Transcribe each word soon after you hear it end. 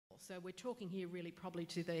So we're talking here really probably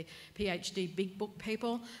to the PhD big book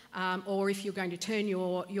people, or if you're going to turn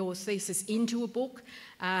your thesis into a book,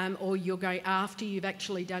 or you're going after you've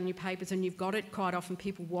actually done your papers and you've got it. Quite often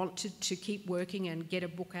people want to keep working and get a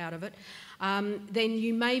book out of it. Then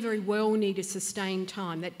you may very well need a sustained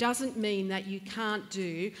time. That doesn't mean that you can't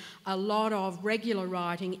do a lot of regular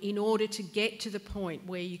writing in order to get to the point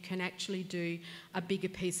where you can actually do a bigger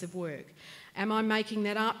piece of work. Am I making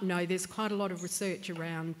that up? No, there's quite a lot of research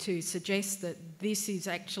around to suggest that this is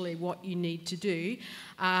actually what you need to do.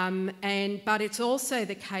 But it's also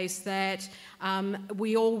the case that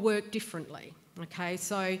we all work differently. Okay,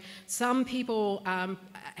 so some people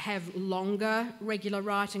have longer regular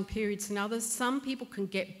writing periods than others. Some people can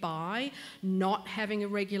get by not having a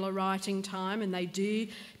regular writing time, and they do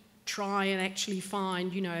try and actually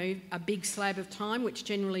find, you know, a big slab of time, which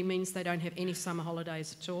generally means they don't have any summer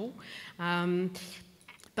holidays at all.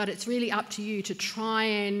 But it's really up to you to try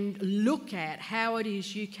and look at how it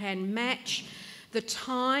is you can match the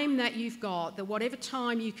time that you've got, whatever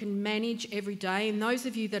time you can manage every day. And those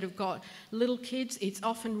of you that have got little kids, it's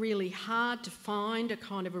often really hard to find a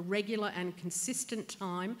kind of a regular and consistent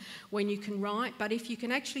time when you can write. But if you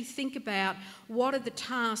can actually think about what are the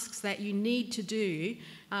tasks that you need to do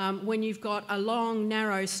when you've got a long,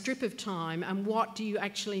 narrow strip of time, and what do you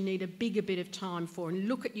actually need a bigger bit of time for, and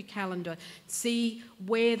look at your calendar, see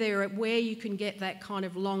where you can get that kind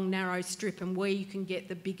of long, narrow strip and where you can get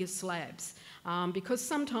the bigger slabs. Because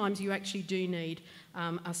sometimes you actually do need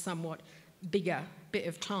a somewhat bigger bit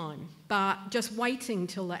of time. But just waiting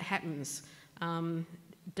till that happens very,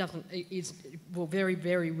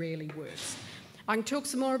 very rarely works. I can talk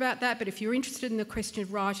some more about that, but if you're interested in the question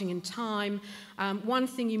of writing in time, one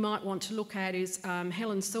thing you might want to look at is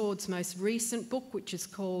Helen Sword's most recent book, which is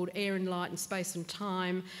called Air and Light and Space and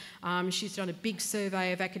Time. She's done a big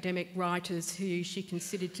survey of academic writers who she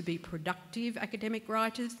considered to be productive academic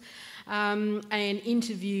writers, and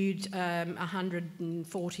interviewed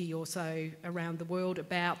 140 or so around the world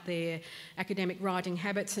about their academic writing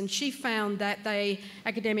habits, and she found that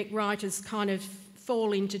academic writers kind of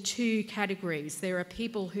fall into two categories. There are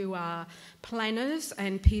people who are planners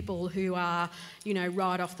and people who are, you know,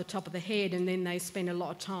 right off the top of the head, and then they spend a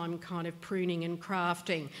lot of time kind of pruning and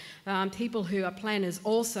crafting. People who are planners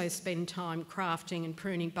also spend time crafting and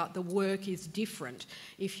pruning, but the work is different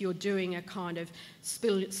if you're doing a kind of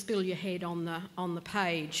spill your head on the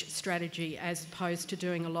page strategy as opposed to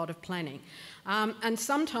doing a lot of planning. And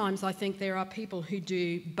sometimes I think there are people who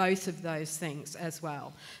do both of those things as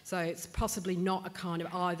well. So it's possibly not a kind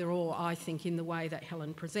of either or, I think, in the way that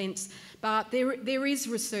Helen presents. But there is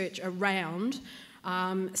research around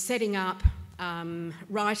setting up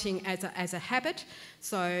writing as a habit.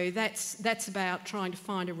 So that's about trying to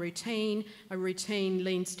find a routine. A routine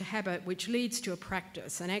leads to habit, which leads to a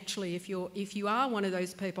practice. And actually, if you are one of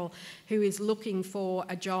those people who is looking for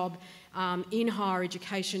a job in higher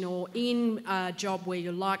education or in a job where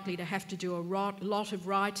you're likely to have to do a lot of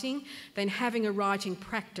writing, then having a writing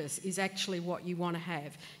practice is actually what you want to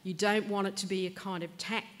have. You don't want it to be a kind of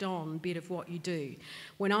tacked on bit of what you do.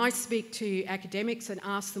 When I speak to academics and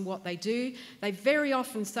ask them what they do, they very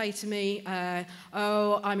often say to me,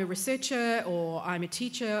 oh, I'm a researcher, or I'm a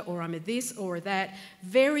teacher, or I'm a this or a that.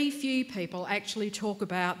 Very few people actually talk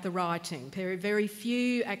about the writing. Very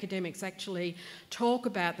few academics actually talk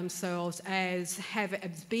about themselves as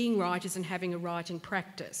being writers and having a writing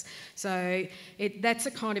practice. So that's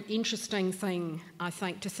a kind of interesting thing, I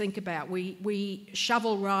think, to think about. We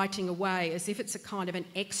shovel writing away as if it's a kind of an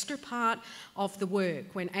extra part of the work,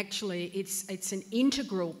 when actually it's an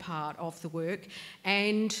integral part of the work,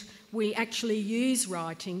 and we actually use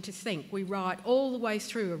writing to think. We write all the way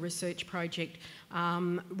through a research project,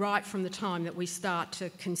 right from the time that we start to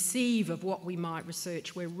conceive of what we might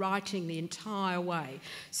research. We're writing the entire way.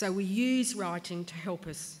 So we use writing to help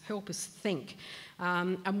us think.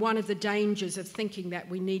 And one of the dangers of thinking that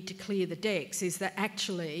we need to clear the decks is that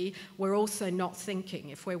actually we're also not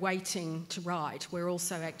thinking. If we're waiting to write, we're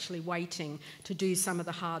also actually waiting to do some of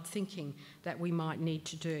the hard thinking that we might need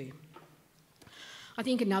to do. I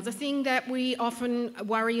think another thing that we often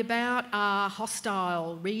worry about are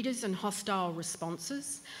hostile readers and hostile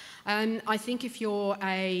responses. And I think if you're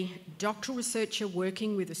a doctoral researcher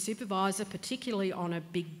working with a supervisor, particularly on a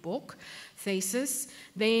big book thesis,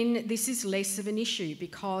 then this is less of an issue,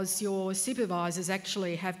 because your supervisors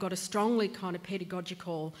actually have got a strongly kind of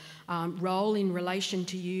pedagogical role in relation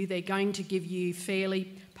to you. They're going to give you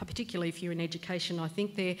fairly particularly if you're in education, I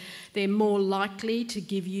think they're more likely to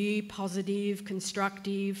give you positive,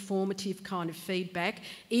 constructive, formative kind of feedback,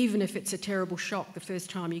 even if it's a terrible shock the first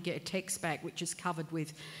time you get a text back which is covered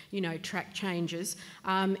with, you know, track changes.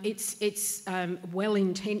 It's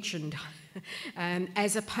well-intentioned,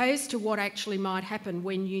 as opposed to what actually might happen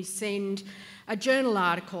when you send a journal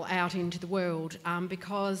article out into the world,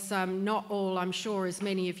 because not all, I'm sure as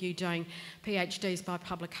many of you doing PhDs by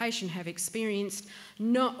publication have experienced,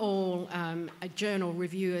 not all journal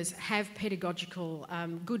reviewers have pedagogical,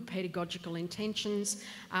 good pedagogical intentions.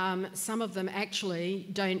 Some of them actually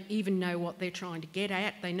don't even know what they're trying to get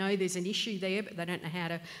at. They know there's an issue there, but they don't know how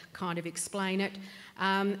to kind of explain it.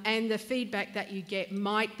 And the feedback that you get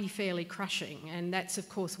might be fairly crushing, and that's of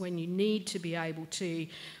course when you need to be able to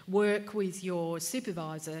work with your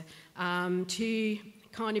supervisor to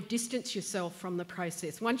kind of distance yourself from the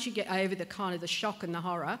process. Once you get over the kind of the shock and the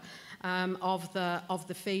horror of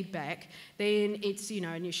the feedback, then it's, you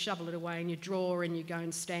know, and you shovel it away in your drawer and you go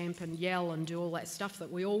and stamp and yell and do all that stuff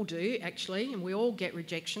that we all do actually, and we all get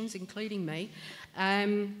rejections, including me.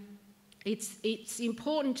 It's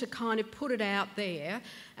important to kind of put it out there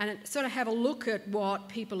and sort of have a look at what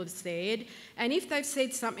people have said, and if they've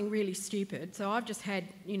said something really stupid. So I've just had,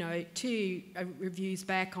 you know, 2 reviews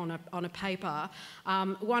back on a paper,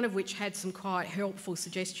 one of which had some quite helpful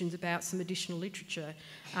suggestions about some additional literature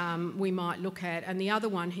we might look at, and the other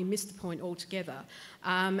one he missed the point altogether.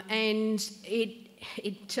 And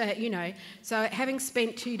you know, so having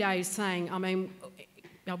spent 2 days saying, I mean,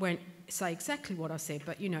 I won't say exactly what I said,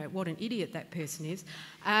 but you know what an idiot that person is.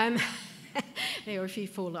 There are a few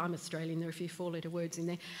I'm Australian, there are a few 4-letter words in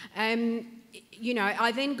there. You know,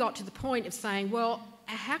 I then got to the point of saying, well,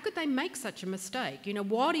 how could they make such a mistake? You know,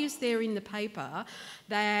 what is there in the paper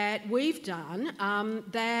that we've done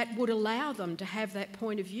that would allow them to have that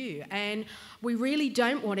point of view? And we really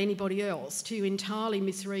don't want anybody else to entirely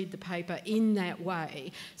misread the paper in that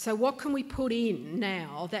way. So what can we put in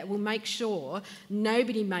now that will make sure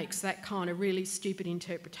nobody makes that kind of really stupid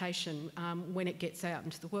interpretation when it gets out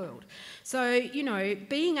into the world? So, you know,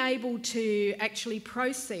 being able to actually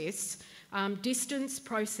process distance,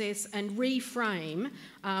 process and reframe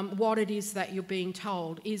what it is that you're being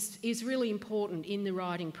told is really important in the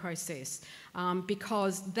writing process,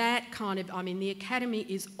 because that kind of, I mean, the Academy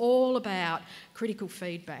is all about critical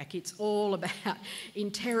feedback. It's all about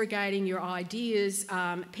interrogating your ideas.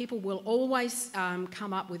 People will always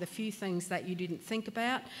come up with a few things that you didn't think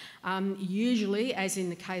about. Usually, as in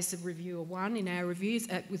the case of Reviewer 1 in our reviews,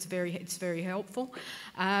 it's very helpful.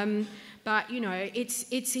 But, you know,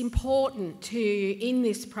 it's important to, in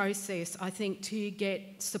this process, I think, to get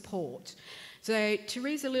support. So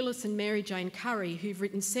Teresa Lillis and Mary Jane Curry, who've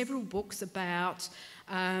written several books about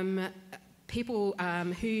people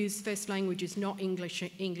whose first language is not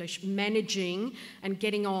English, managing and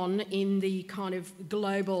getting on in the kind of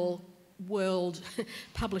global world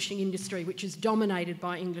publishing industry, which is dominated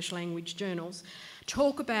by English language journals,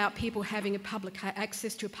 talk about people having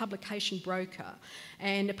access to a publication broker.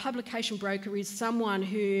 And a publication broker is someone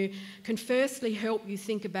who can firstly help you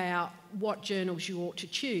think about what journals you ought to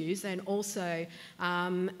choose, and also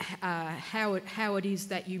how it is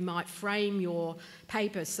that you might frame your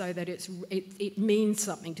paper so that it means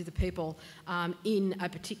something to the people in a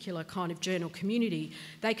particular kind of journal community.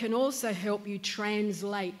 They can also help you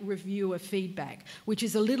translate reviewer feedback, which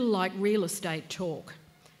is a little like real estate talk.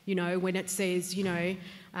 You know, when it says, you know,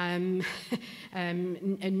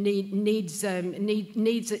 needs some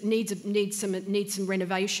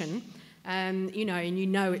renovation, you know, and you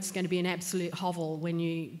know it's going to be an absolute hovel when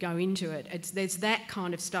you go into it. There's that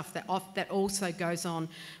kind of stuff that also goes on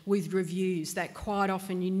with reviews, that quite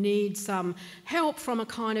often you need some help from a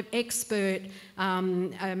kind of expert,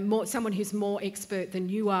 someone who's more expert than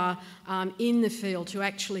you are in the field to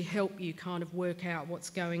actually help you kind of work out what's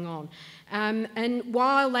going on. And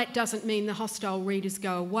while that doesn't mean the hostile readers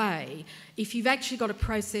go away, if you've actually got a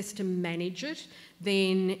process to manage it,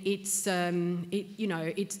 then it's then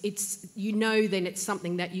it's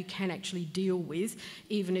something that you can actually deal with,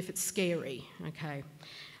 even if it's scary. Okay.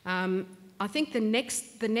 I think the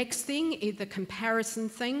next thing is the comparison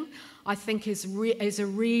thing. I think is a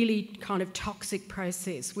really kind of toxic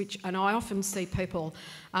process, and I often see people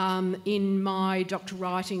in my doctoral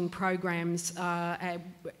writing programs,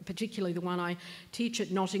 particularly the one I teach at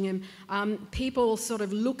Nottingham, people sort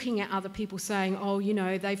of looking at other people saying, oh, you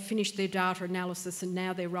know, they've finished their data analysis and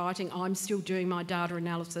now they're writing, I'm still doing my data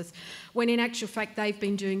analysis, when in actual fact they've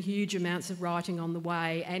been doing huge amounts of writing on the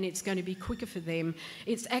way and it's going to be quicker for them.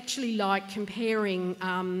 It's actually like comparing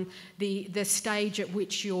the stage at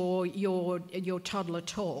which you're your toddler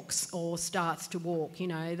talks or starts to walk. You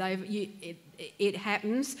know, it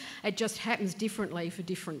happens. It just happens differently for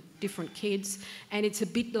different kids, and it's a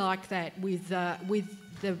bit like that with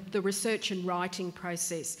the research and writing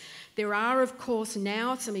process. There are, of course,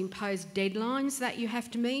 now some imposed deadlines that you have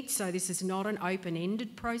to meet, so this is not an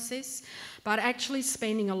open-ended process, but actually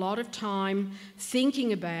spending a lot of time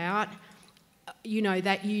thinking about, you know,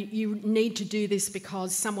 that you need to do this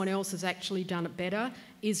because someone else has actually done it better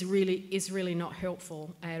is really not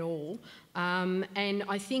helpful at all. And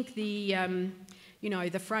I think the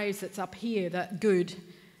phrase that's up here, that good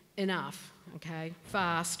enough, okay,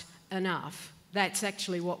 fast enough, that's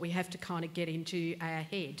actually what we have to kind of get into our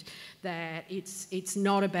head, that it's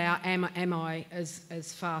not about am I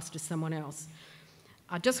as fast as someone else.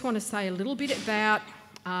 I just want to say a little bit about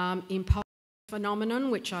imposter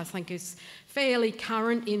phenomenon, which I think is fairly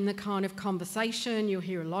current in the kind of conversation. You'll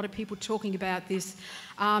hear a lot of people talking about this.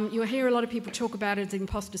 You'll hear a lot of people talk about it as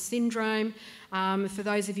imposter syndrome. For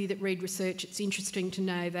those of you that read research, it's interesting to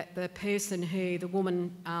know that the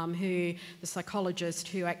woman, the psychologist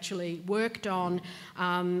who actually worked on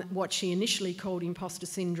what she initially called imposter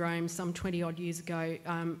syndrome some 20 odd years ago,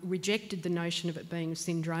 rejected the notion of it being a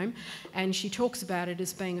syndrome, and she talks about it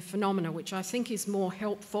as being a phenomenon, which I think is more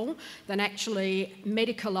helpful than actually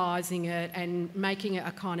medicalising it and making it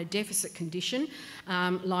a kind of deficit condition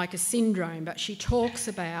like a syndrome. But she talks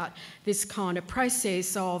about this kind of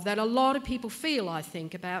process of that a lot of people feel, I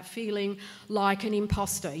think, about feeling like an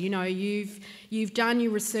imposter. You know, you've done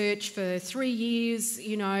your research for 3 years,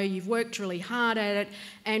 you know, you've worked really hard at it,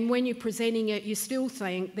 and when you're presenting it, you still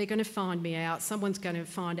think they're going to find me out, someone's going to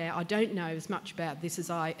find out I don't know as much about this as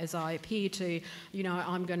I appear to, you know,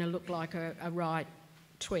 I'm going to look like a right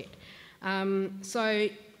twit. So,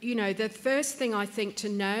 you know, the first thing I think to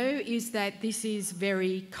know is that this is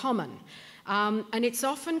very common. And it's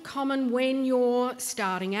often common when you're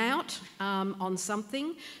starting out on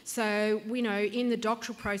something. So, you know, in the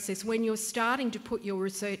doctoral process, when you're starting to put your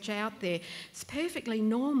research out there, it's perfectly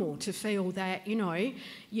normal to feel that, you know,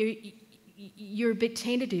 you're a bit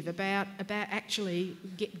tentative about actually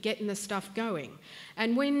getting the stuff going.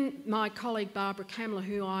 And when my colleague Barbara Kamler,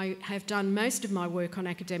 who I have done most of my work on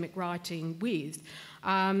academic writing with,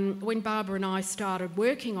 when Barbara and I started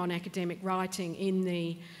working on academic writing in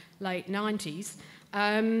the late 90s,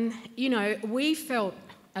 you know, we felt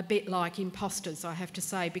a bit like imposters, I have to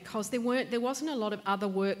say, because there wasn't a lot of other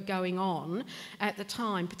work going on at the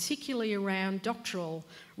time, particularly around doctoral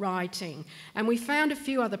writing. And we found a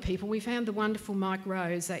few other people. We found the wonderful Mike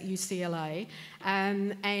Rose at UCLA,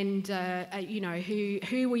 you know,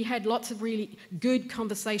 who we had lots of really good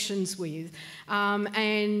conversations with,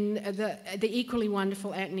 and the equally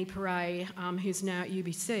wonderful Anthony Perret, who's now at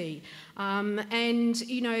UBC, and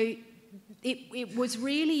you know. It was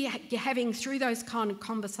really having through those kind of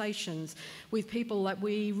conversations with people that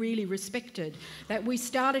we really respected that we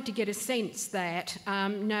started to get a sense that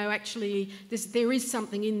no, actually there is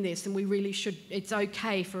something in this, and we really should. It's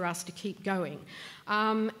okay for us to keep going,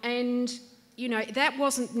 and. You know, that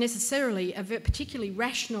wasn't necessarily a particularly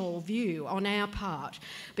rational view on our part,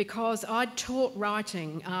 because I'd taught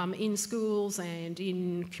writing in schools and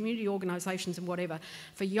in community organisations and whatever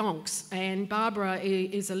for yonks, and Barbara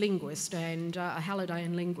is a linguist and a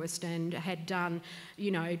Hallidayan linguist and had done,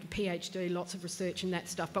 you know, PhD, lots of research and that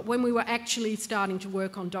stuff. But when we were actually starting to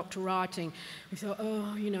work on doctoral writing, we thought,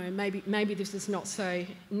 oh, you know, maybe this is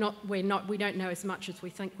we don't know as much as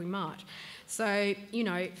we think we might. So, you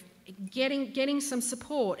know, getting some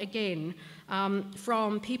support again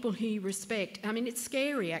from people who you respect. I mean, it's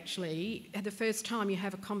scary actually the first time you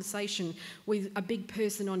have a conversation with a big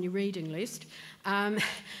person on your reading list,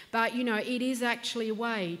 but you know, it is actually a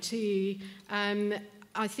way to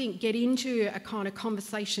I think get into a kind of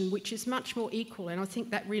conversation which is much more equal, and I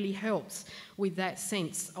think that really helps with that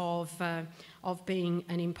sense of being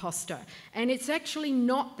an imposter. And it's actually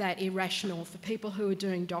not that irrational for people who are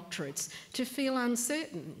doing doctorates to feel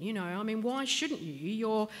uncertain. You know, I mean, why shouldn't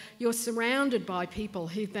you? You're surrounded by people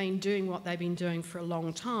who've been doing what they've been doing for a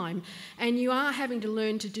long time, and you are having to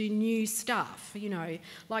learn to do new stuff. You know,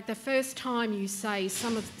 like the first time you say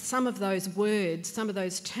some of those words, some of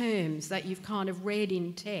those terms that you've kind of read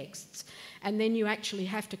in texts, and then you actually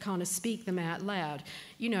have to kind of speak them out loud.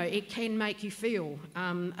 You know, it can make you feel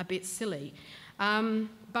a bit silly.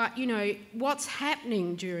 But, you know, what's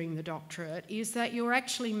happening during the doctorate is that you're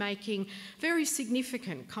actually making very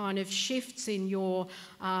significant kind of shifts in your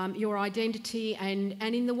identity and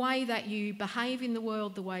in the way that you behave in the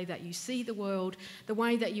world, the way that you see the world, the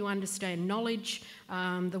way that you understand knowledge,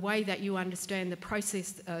 the way that you understand the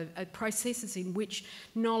processes in which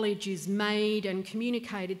knowledge is made and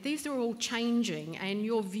communicated. These are all changing, and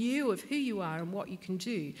your view of who you are and what you can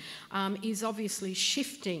do is obviously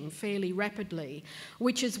shifting fairly rapidly,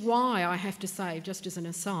 which is why I have to say, just as an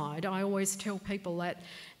aside, I always tell people that,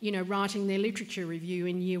 you know, writing their literature review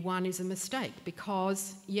in year one is a mistake,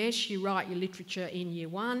 because yes, you write your literature in year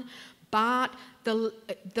one, but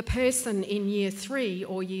the person in year 3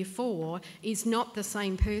 or year 4 is not the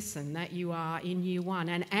same person that you are in year 1,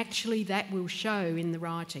 and actually that will show in the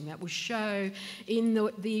writing, that will show in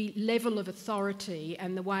the level of authority,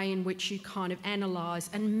 and the way in which you kind of analyse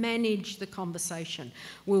and manage the conversation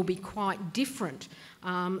will be quite different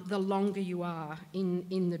the longer you are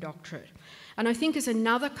in the doctorate. And I think as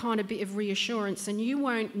another kind of bit of reassurance, and you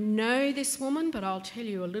won't know this woman, but I'll tell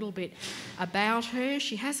you a little bit about her.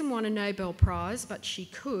 She hasn't won a Nobel Prize, but she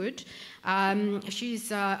could.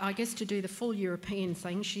 She's, I guess, to do the full European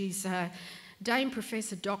thing, she's Dame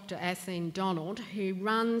Professor Dr. Oystein Donald, who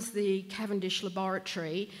runs the Cavendish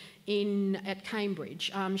Laboratory at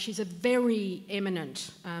Cambridge. She's a very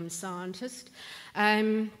eminent scientist.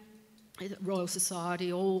 Royal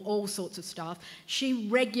Society, all sorts of stuff. She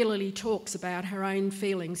regularly talks about her own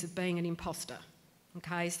feelings of being an imposter.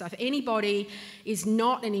 Okay, so if anybody is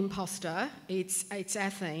not an imposter, it's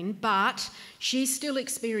Oystein, but she still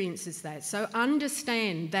experiences that. So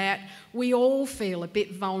understand that we all feel a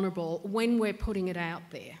bit vulnerable when we're putting it out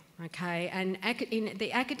there. Okay, and in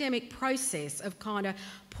the academic process of kind of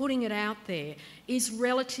putting it out there is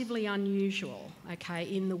relatively unusual, okay,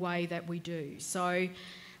 in the way that we do. So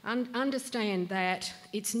understand that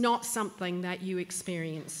it's not something that you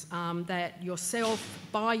experience, that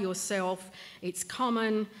by yourself, it's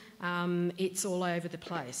common, it's all over the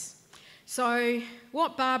place. So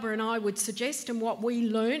what Barbara and I would suggest, and what we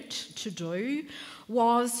learnt to do,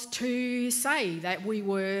 was to say that we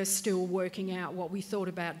were still working out what we thought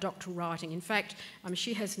about doctoral writing. In fact,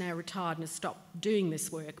 she has now retired and has stopped doing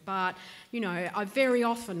this work, but, you know, I very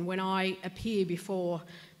often, when I appear before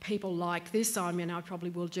people like this, I mean, I probably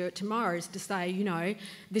will do it tomorrow, is to say, you know,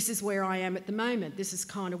 this is where I am at the moment, this is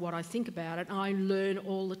kind of what I think about it. I learn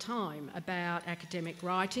all the time about academic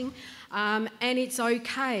writing, and it's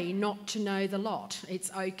okay not to know the lot.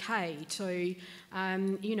 It's okay to,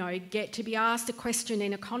 you know, get to be asked a question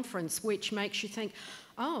in a conference which makes you think,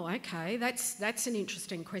 oh, okay, that's an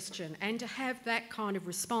interesting question, and to have that kind of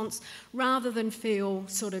response rather than feel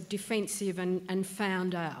sort of defensive and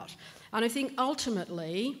found out. And I think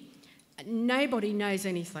ultimately nobody knows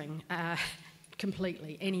anything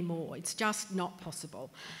completely anymore. It's just not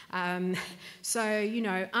possible. So, you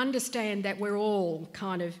know, understand that we're all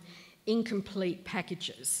kind of incomplete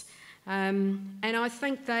packages. And I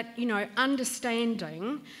think that, you know,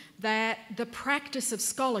 understanding that the practice of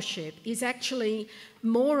scholarship is actually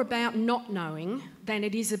more about not knowing than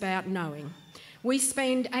it is about knowing. We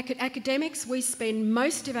academics spend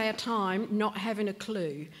most of our time not having a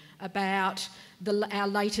clue about our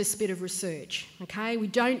latest bit of research, okay? We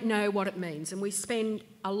don't know what it means, and we spend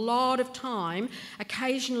a lot of time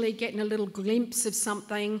occasionally getting a little glimpse of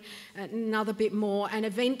something, another bit more, and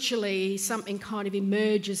eventually something kind of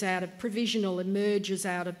emerges out of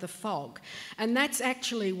the fog. And that's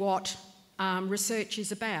actually what research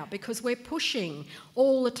is about, because we're pushing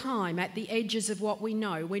all the time at the edges of what we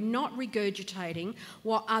know. We're not regurgitating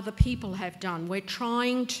what other people have done. We're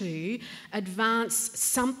trying to advance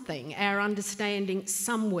something, our understanding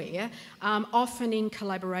somewhere, often in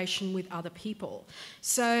collaboration with other people.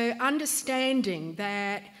 So understanding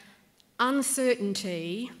that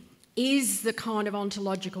uncertainty is the kind of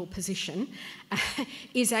ontological position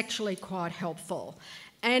is actually quite helpful.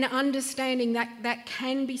 And understanding that that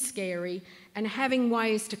can be scary, and having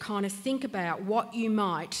ways to kind of think about what you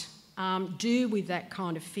might do with that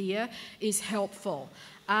kind of fear is helpful.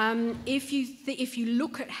 If you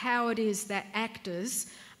look at how it is that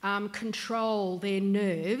actors control their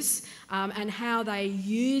nerves and how they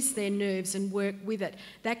use their nerves and work with it,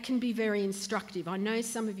 that can be very instructive. I know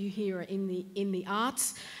some of you here are in the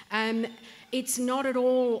arts. It's not at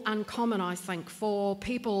all uncommon, I think, for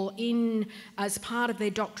people as part of their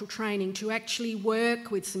doctoral training to actually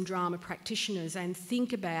work with some drama practitioners and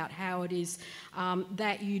think about how it is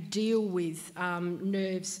that you deal with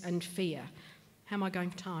nerves and fear. How am I going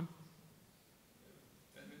for time?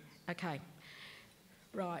 10 minutes. Okay.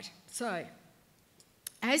 Right. So,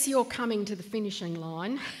 as you're coming to the finishing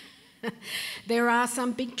line, There are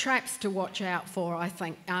some big traps to watch out for, I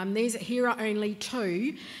think. Here are only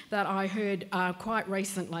two that I heard quite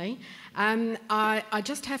recently. I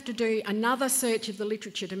just have to do another search of the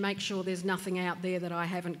literature to make sure there's nothing out there that I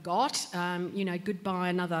haven't got. Goodbye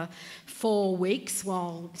another 4 weeks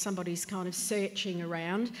while somebody's kind of searching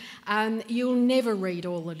around. You'll never read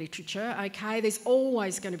all the literature, okay? There's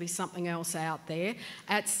always going to be something else out there.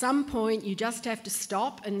 At some point, you just have to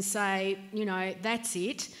stop and say, that's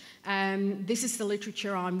it. This is the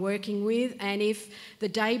literature I'm working with, and if the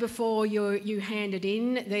day before you hand it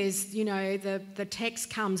in, there's, the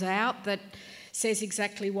text comes out that says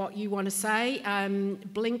exactly what you want to say,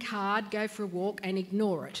 blink hard, go for a walk and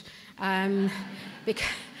ignore it. Because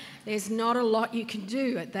there's not a lot you can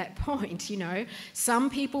do at that point,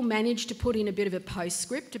 Some people manage to put in a bit of a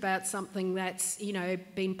postscript about something that's,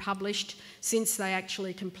 been published since they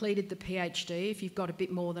actually completed the PhD, if you've got a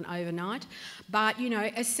bit more than overnight. But,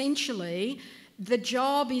 essentially, the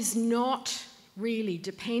job is not really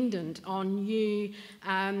dependent on you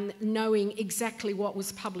knowing exactly what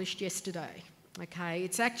was published yesterday. Okay,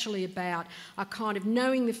 it's actually about a kind of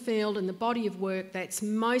knowing the field and the body of work that's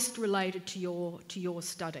most related to your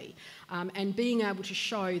study, and being able to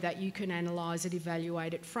show that you can analyse it,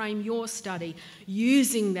 evaluate it, frame your study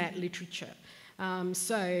using that literature. If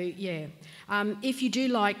you do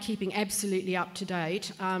like keeping absolutely up to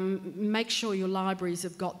date, make sure your libraries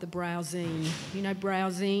have got the Browsine.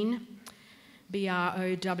 Browsine?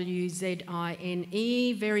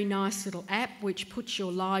 Browzine, very nice little app which puts your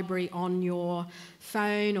library on your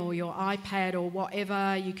phone or your iPad or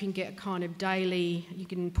whatever. You can get a kind of daily, you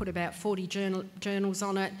can put about 40 journals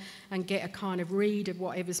on it and get a kind of read of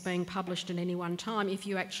whatever's being published at any one time. If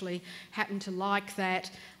you actually happen to like that,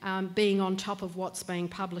 being on top of what's being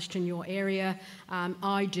published in your area,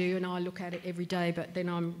 I do, and I look at it every day, but then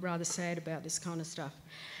I'm rather sad about this kind of stuff.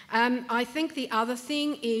 I think the other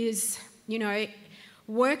thing is,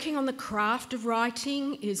 working on the craft of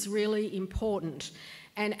writing is really important.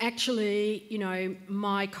 And actually,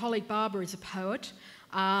 my colleague Barbara is a poet,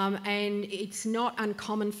 and it's not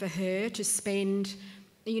uncommon for her to spend,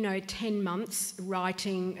 10 months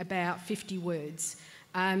writing about 50 words.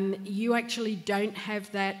 You actually don't have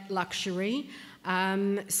that luxury.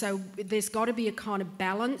 So there's got to be a kind of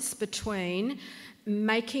balance between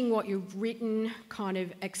making what you've written kind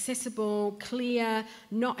of accessible, clear,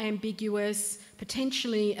 not ambiguous,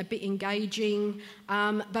 potentially a bit engaging,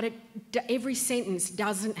 but every sentence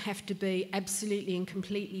doesn't have to be absolutely and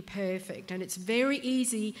completely perfect. And it's very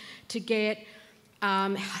easy to get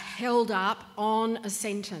held up on a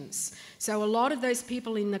sentence. So a lot of those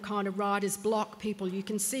people in the kind of writer's block people, you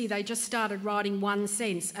can see they just started writing one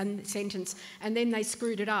sentence and then they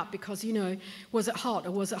screwed it up because, was it hot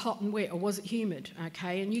or was it hot and wet or was it humid,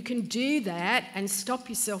 okay? And you can do that and stop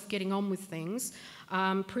yourself getting on with things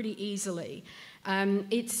pretty easily.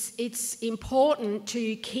 It's important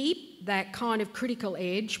to keep that kind of critical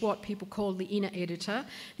edge, what people call the inner editor.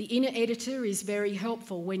 The inner editor is very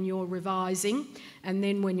helpful when you're revising and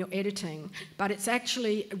then when you're editing, but it's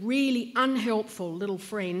actually a really unhelpful little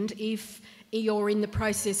friend if you're in the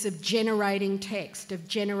process of generating text, of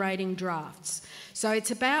generating drafts. So it's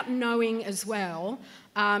about knowing as well,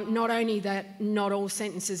 not only that not all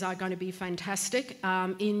sentences are going to be fantastic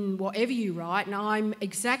in whatever you write, and I'm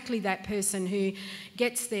exactly that person who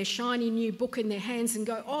gets their shiny new book in their hands and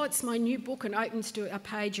go, oh, it's my new book, and opens to a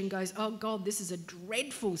page and goes, oh God, this is a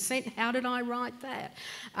dreadful sentence, how did I write that?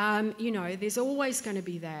 There's always going to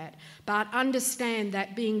be that, but understand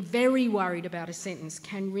that being very worried about a sentence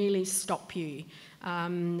can really stop you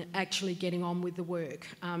actually getting on with the work.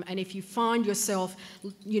 And if you find yourself,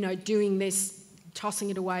 doing this, tossing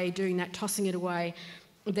it away, doing that, tossing it away,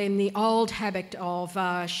 then the old habit of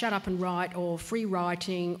shut up and write, or free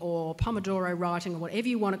writing, or Pomodoro writing, or whatever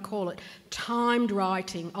you want to call it, timed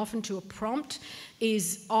writing, often to a prompt,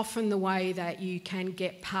 is often the way that you can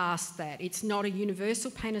get past that. It's not a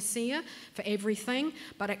universal panacea for everything,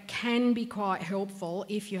 but it can be quite helpful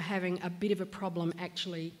if you're having a bit of a problem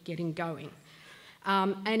actually getting going.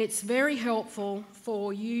 And it's very helpful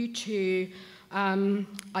for you to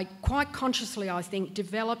quite consciously, I think,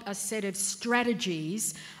 develop a set of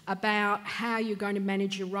strategies about how you're going to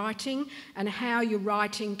manage your writing and how your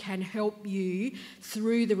writing can help you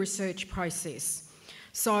through the research process.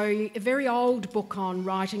 So a very old book on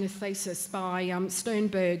writing a thesis by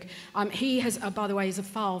Sternberg. He has, by the way, is a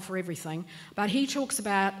file for everything, but he talks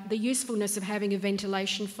about the usefulness of having a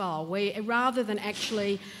ventilation file where rather than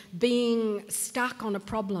actually being stuck on a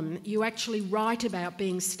problem, you actually write about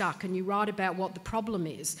being stuck and you write about what the problem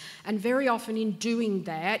is. And very often in doing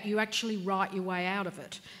that, you actually write your way out of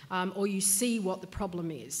it, or you see what the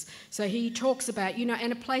problem is. So he talks about,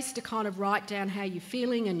 and a place to kind of write down how you're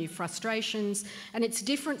feeling and your frustrations, and it's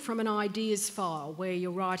different from an ideas file where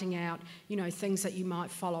you're writing out, things that you might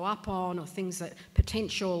follow up on or things that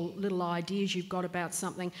potential little ideas you've got about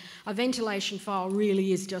something. A ventilation file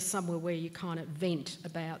really is just somewhere where you kind of vent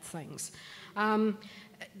about things.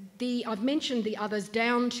 I've mentioned the others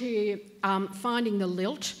down to finding the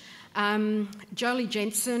lilt. Jolie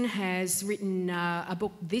Jensen has written a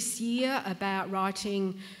book this year about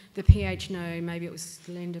writing the maybe it was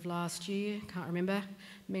the end of last year, can't remember,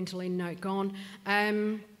 mental end note gone.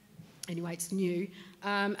 Anyway, it's new,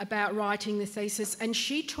 about writing the thesis. And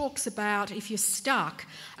she talks about, if you're stuck,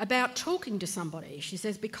 about talking to somebody. She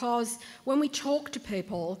says, because when we talk to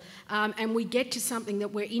people and we get to something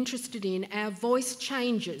that we're interested in, our voice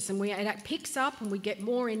changes and it picks up and we get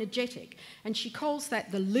more energetic. And she calls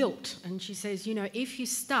that the lilt. And she says, if you're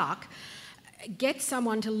stuck, get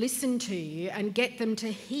someone to listen to you and get them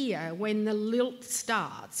to hear when the lilt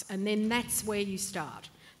starts, and then that's where you start.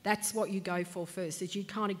 That's what you go for first, is you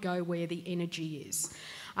kind of go where the energy is.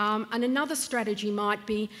 And another strategy might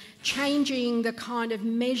be changing the kind of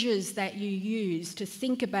measures that you use to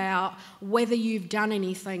think about whether you've done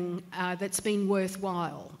anything that's been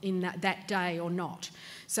worthwhile in that day or not.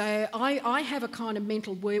 So I have a kind of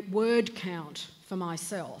mental word count for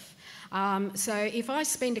myself. So if I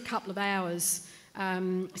spend a couple of hours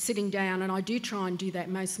sitting down, and I do try and do that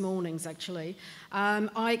most mornings actually,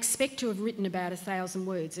 I expect to have written about 1,000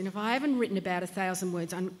 words. And if I haven't written about 1,000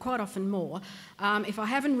 words, and quite often more, if I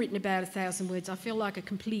haven't written about 1,000 words, I feel like a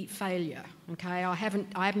complete failure, okay? I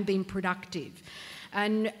haven't been productive.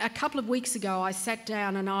 And a couple of weeks ago, I sat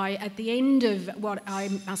down and at the end of what I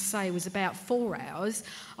must say was about 4 hours,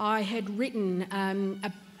 I had written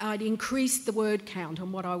I'd increased the word count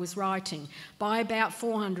on what I was writing by about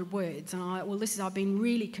 400 words. And I've been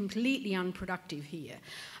really completely unproductive here.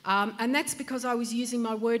 And that's because I was using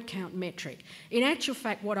my word count metric. In actual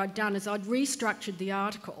fact, what I'd done is I'd restructured the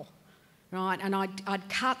article, right? And I'd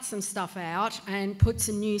cut some stuff out and put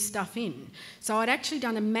some new stuff in. So I'd actually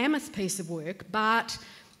done a mammoth piece of work, but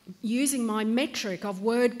using my metric of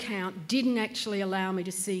word count didn't actually allow me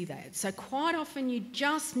to see that. So quite often you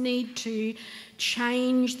just need to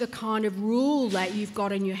change the kind of rule that you've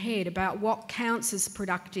got in your head about what counts as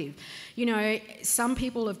productive. Some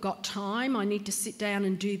people have got time. I need to sit down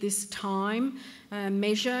and do this time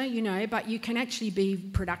measure, but you can actually be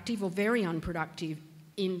productive or very unproductive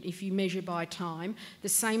if you measure by time, the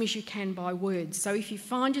same as you can by words. So if you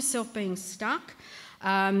find yourself being stuck,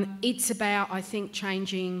 it's about, I think,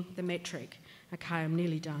 changing the metric. Okay, I'm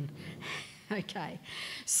nearly done. Okay,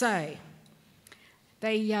 so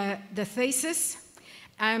the thesis.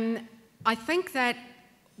 I think that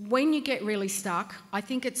when you get really stuck, I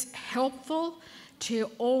think it's helpful to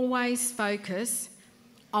always focus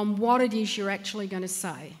on what it is you're actually going to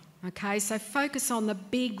say. Okay, so focus on the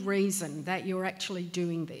big reason that you're actually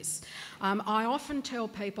doing this. I often tell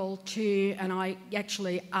people to, and I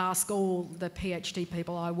actually ask all the PhD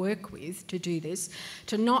people I work with to do this,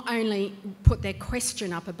 to not only put their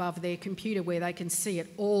question up above their computer where they can see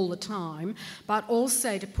it all the time, but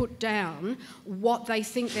also to put down what they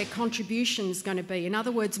think their contribution is going to be. In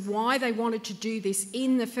other words, why they wanted to do this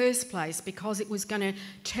in the first place, because it was going to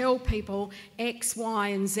tell people X, Y,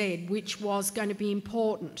 and Z, which was going to be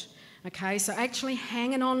important. Okay, so actually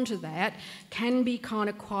hanging on to that can be kind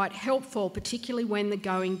of quite helpful, particularly when the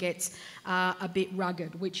going gets a bit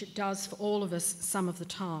rugged, which it does for all of us some of the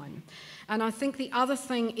time. And I think the other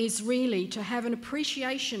thing is really to have an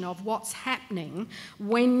appreciation of what's happening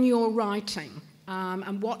when you're writing.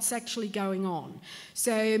 And what's actually going on.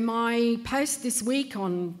 So my post this week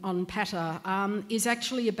on Patter is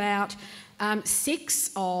actually about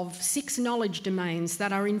 6 knowledge domains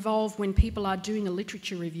that are involved when people are doing a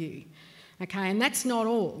literature review. Okay, and that's not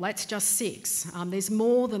all, that's just 6. There's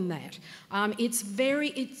more than that.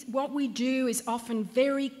 What we do is often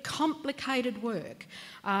very complicated work.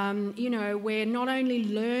 We're not only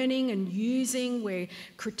learning and using, we're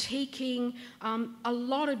critiquing a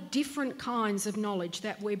lot of different kinds of knowledge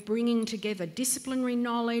that we're bringing together. Disciplinary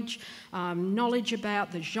knowledge, knowledge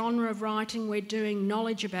about the genre of writing we're doing,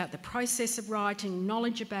 knowledge about the process of writing,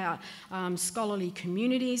 knowledge about scholarly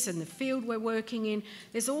communities and the field we're working in.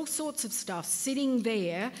 There's all sorts of stuff stuff sitting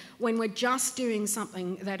there when we're just doing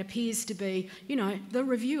something that appears to be, you know, the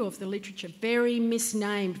review of the literature. Very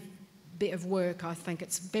misnamed bit of work, I think.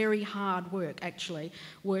 It's very hard work, actually,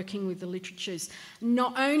 working with the literatures,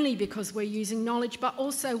 not only because we're using knowledge, but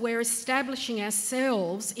also we're establishing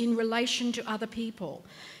ourselves in relation to other people.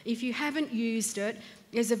 If you haven't used it,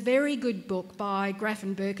 there's a very good book by Graff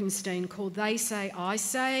and Birkenstein called They Say, I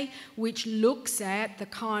Say, which looks at the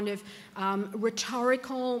kind of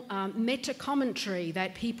rhetorical meta-commentary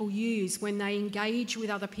that people use when they engage with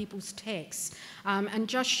other people's texts, and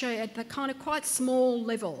just show at the kind of quite small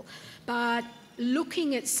level. But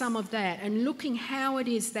looking at some of that and looking how it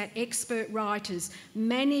is that expert writers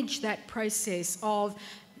manage that process of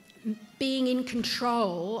being in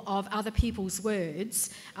control of other people's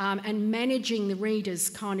words and managing the reader's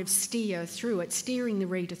kind of steering the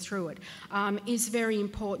reader through it, is very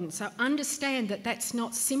important. So understand that that's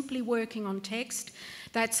not simply working on text,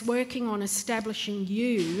 that's working on establishing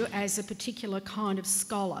you as a particular kind of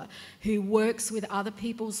scholar who works with other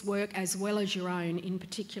people's work as well as your own in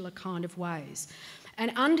particular kind of ways.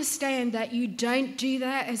 And understand that you don't do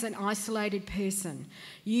that as an isolated person.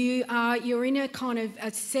 You're in a kind of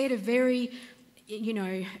a set of very, you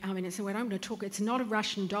know, I mean, so when I'm going to talk, it's not a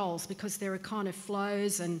Russian dolls because there are kind of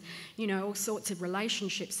flows and, you know, all sorts of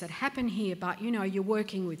relationships that happen here. But, you know, you're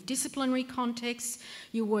working with disciplinary contexts,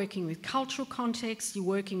 you're working with cultural contexts, you're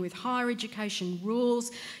working with higher education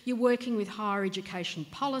rules, you're working with higher education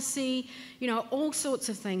policy, you know, all sorts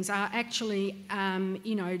of things are actually,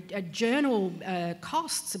 you know, a journal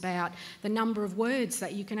costs about the number of words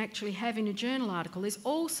that you can actually have in a journal article. There's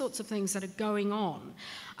all sorts of things that are going on.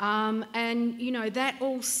 And, you know, that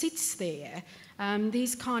all sits there,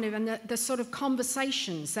 these kind of, and the sort of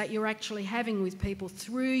conversations that you're actually having with people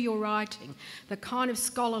through your writing, the kind of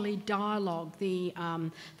scholarly dialogue, the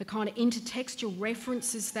kind of intertextual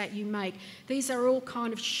references that you make, these are all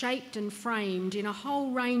kind of shaped and framed in a whole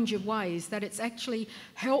range of ways that it's actually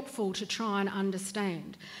helpful to try and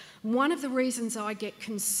understand. One of the reasons I get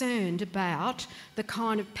concerned about the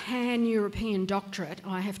kind of pan-European doctorate,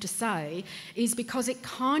 I have to say, is because it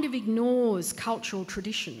kind of ignores cultural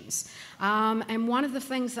traditions. And one of the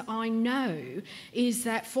things that I know is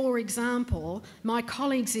that, for example, my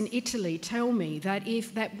colleagues in Italy tell me that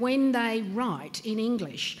when they write in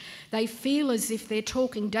English, they feel as if they're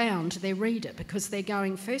talking down to their reader because they're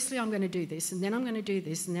going, firstly, I'm going to do this, and then I'm going to do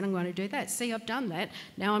this, and then I'm going to do that. See, I've done that,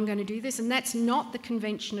 now I'm going to do this. And that's not the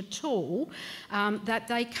convention at all that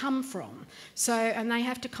they come from. So, and they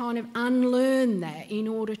have to kind of unlearn that in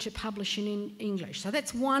order to publish in English. So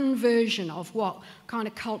that's one version of what kind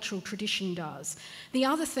of cultural tradition does. The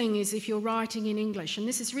other thing is, if you're writing in English, and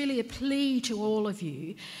this is really a plea to all of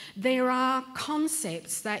you, there are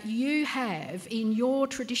concepts that you have in your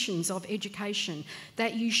traditions of education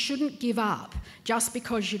that you shouldn't give up just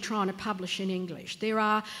because you're trying to publish in English. There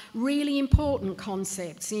are really important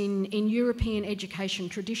concepts in European education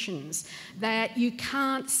traditions that you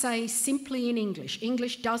can't say simply in English.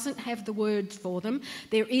 English doesn't have the words for them.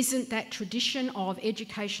 There isn't that tradition of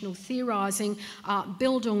educational theorising.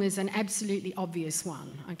 Bildung is an absolutely obvious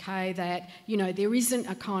one, okay, that, you know, there isn't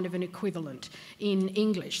a kind of an equivalent in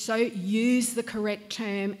English. So use the correct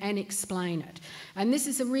term and explain it. And this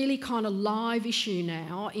is a really kind of live issue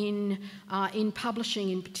now in publishing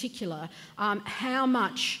in particular, how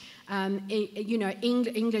much you know,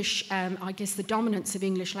 English, I guess the dominance of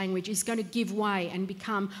English language is going to give way and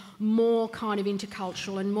become more kind of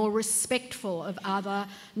intercultural and more respectful of other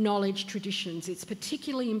knowledge traditions. It's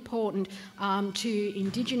particularly important to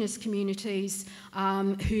Indigenous communities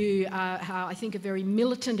who I think are very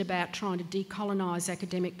militant about trying to decolonise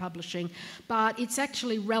academic publishing, but it's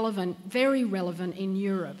actually relevant, very relevant in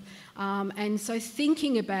Europe. And so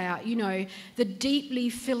thinking about, you know, the deeply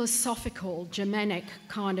philosophical Germanic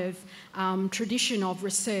kind of tradition of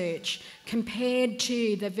research compared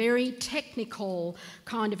to the very technical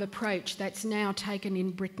kind of approach that's now taken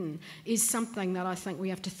in Britain is something that I think we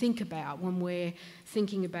have to think about when we're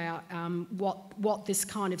thinking about what this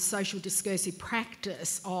kind of social discursive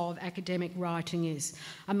practice of academic writing is.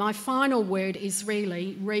 And my final word is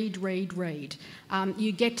really read, read, read.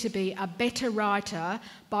 You get to be a better writer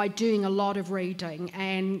by doing a lot of reading,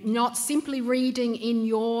 and not simply reading in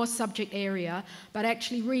your subject area, but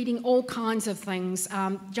actually reading all kinds of things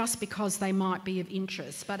just because they might be of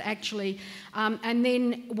interest, but actually, and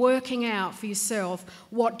then working out for yourself,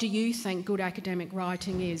 what do you think good academic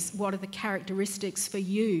writing is? What are the characteristics for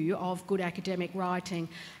you of good academic writing,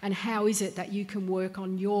 and how is it that you can work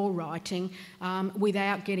on your writing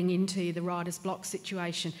without getting into the writer's block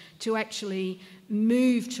situation to actually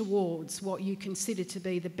move towards what you consider to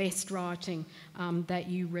be the best writing that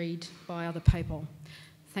you read by other people.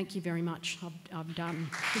 Thank you very much. I've done.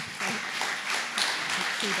 Not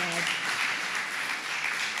too bad.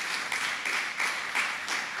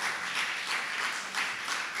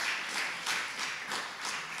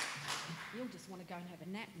 You'll just want to go and have a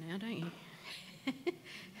nap now, don't you?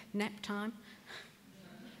 Nap time.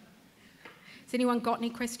 Has anyone got any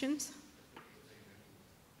questions?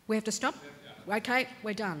 We have to stop? Okay,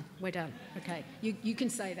 we're done. We're done. Okay, you can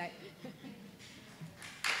say that.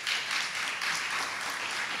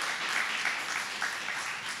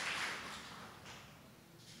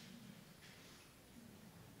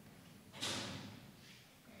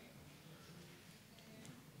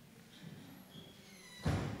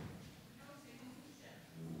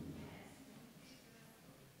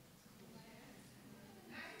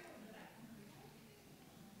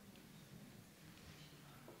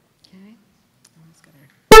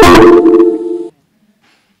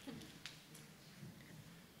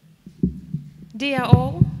 Dear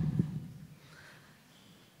all,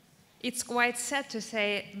 it's quite sad to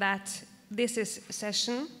say that this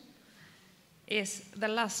session is the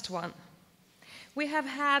last one. We have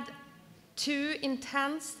had 2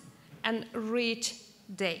 intense and rich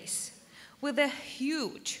days with a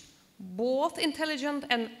huge, both intelligent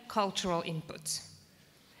and cultural inputs,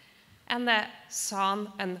 and the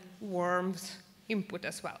sun and warmth input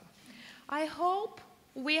as well. I hope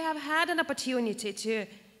we have had an opportunity to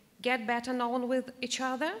get better known with each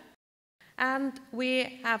other, and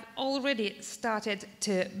we have already started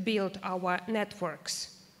to build our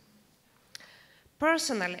networks.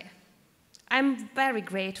 Personally, I'm very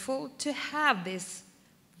grateful to have this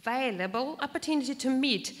valuable opportunity to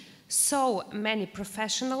meet so many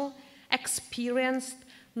professional, experienced,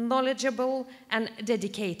 knowledgeable, and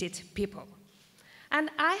dedicated people.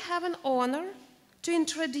 And I have an honor to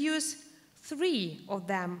introduce 3 of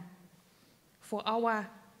them for our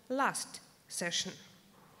last session.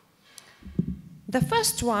 The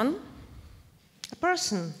first one, a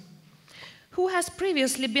person who has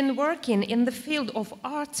previously been working in the field of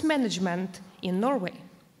arts management in Norway.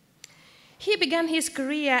 He began his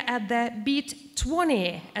career at the Beat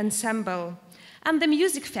 20 ensemble and the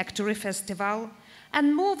Music Factory Festival,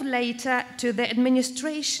 and moved later to the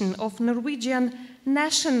administration of Norwegian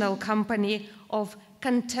National Company of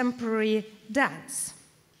Contemporary Dance.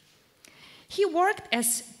 He worked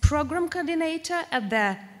as program coordinator at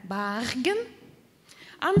the Bergen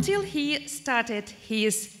until he started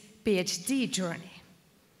his PhD journey.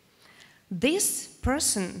 This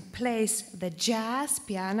person plays the jazz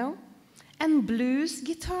piano and blues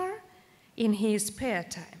guitar in his spare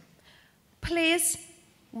time. Please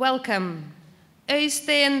welcome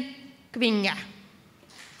Oystein Kvinge.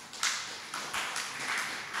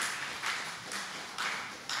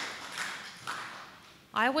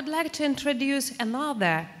 I would like to introduce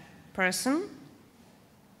another person.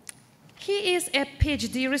 He is a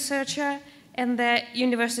PhD researcher in the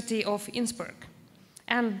University of Innsbruck,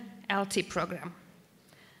 an ELTE program.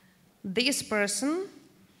 This person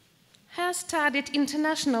has studied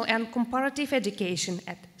international and comparative education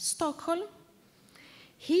at Stockholm.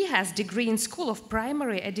 He has a degree in School of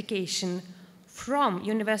Primary Education from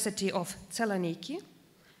University of Thessaloniki,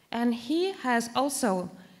 and he has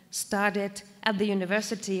also studied at the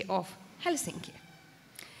University of Helsinki.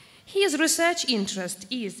 His research interest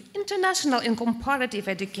is international and comparative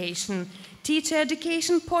education, teacher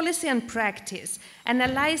education policy and practice,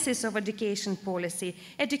 analysis of education policy,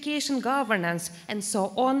 education governance, and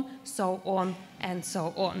so on, so on, and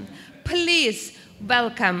so on. Please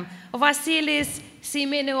welcome Vasilis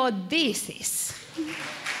Symeonidis.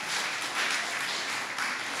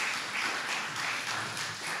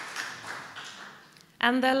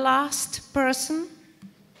 And the last person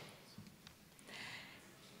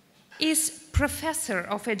is Professor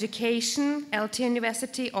of Education, ELTE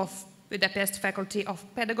University of Budapest Faculty of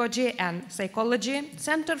Pedagogy and Psychology,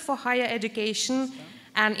 Center for Higher Education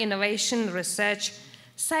and Innovation Research,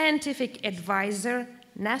 Scientific Advisor,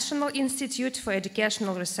 National Institute for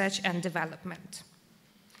Educational Research and Development.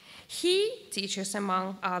 He teaches,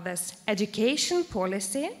 among others, education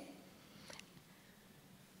policy,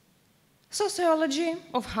 sociology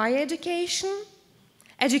of higher education,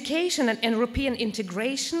 education and European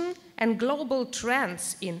integration, and global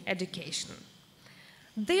trends in education.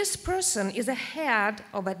 This person is a head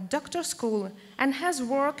of a doctor school and has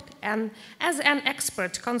worked as an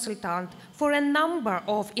expert consultant for a number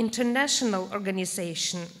of international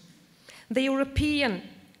organizations, the European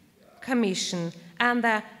Commission and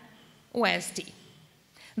the OSD,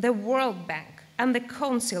 the World Bank and the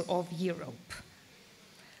Council of Europe.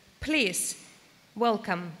 Please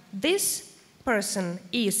welcome this person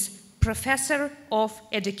is Professor of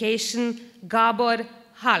Education Gábor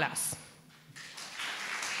Halász.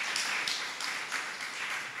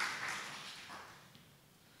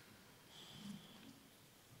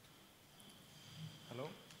 Hello.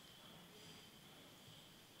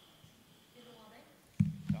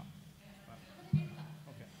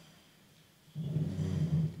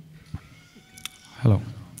 Hello.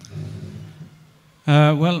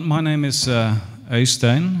 Well, my name is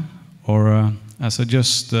Oystein, or as I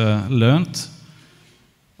just learned,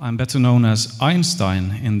 I'm better known as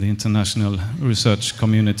Einstein in the international research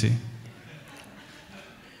community.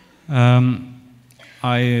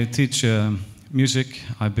 I teach music.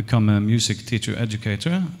 I've become a music teacher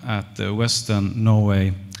educator at the Western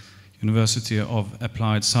Norway University of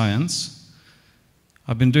Applied Science.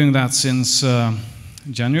 I've been doing that since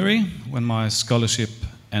January, when my scholarship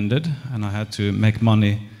ended and I had to make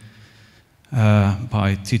money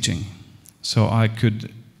by teaching. So I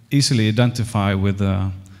could easily identify with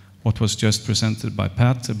what was just presented by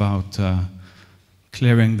Pat about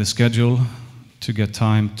clearing the schedule to get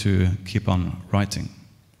time to keep on writing.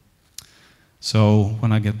 So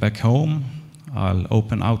when I get back home, I'll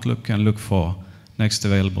open Outlook and look for next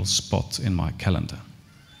available spot in my calendar.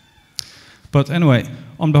 But anyway,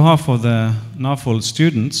 on behalf of the NAFOL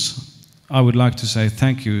students, I would like to say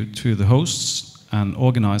thank you to the hosts and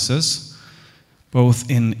organizers, both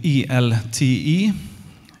in ELTE,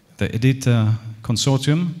 the EDiTE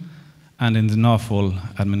Consortium, and in the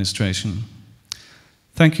NAFOL administration.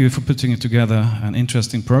 Thank you for putting together an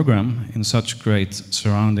interesting program in such great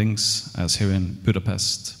surroundings as here in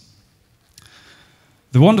Budapest.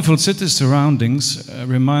 The wonderful city surroundings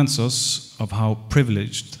reminds us of how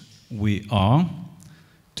privileged we are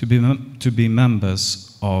to be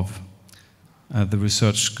members of the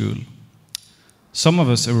research school. Some of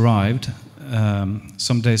us arrived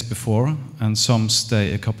some days before, and some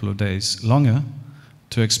stay a couple of days longer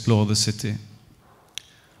to explore the city.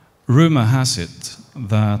 Rumor has it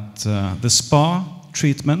that the spa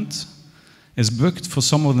treatment is booked for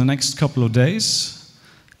some of the next couple of days,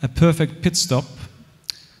 a perfect pit stop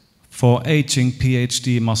for aging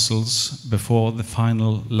PhD muscles before the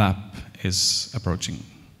final lap is approaching.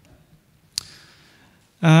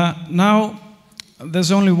 Now,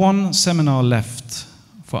 there's only one seminar left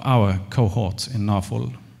for our cohort in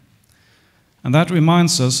NAFOL. And that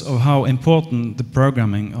reminds us of how important the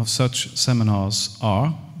programming of such seminars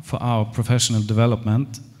are for our professional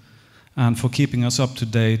development and for keeping us up to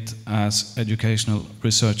date as educational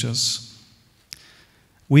researchers.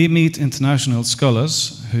 We meet international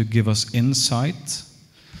scholars who give us insight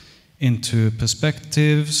into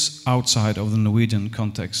perspectives outside of the Norwegian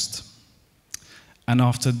context. And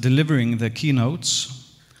after delivering their keynotes,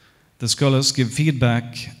 the scholars give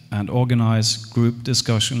feedback and organize group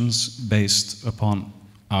discussions based upon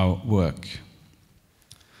our work.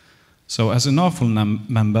 So as a NAFOL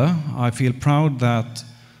member, I feel proud that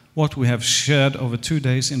what we have shared over 2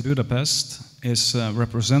 days in Budapest is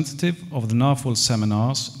representative of the NAFOL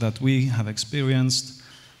seminars that we have experienced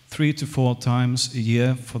 3 to 4 times a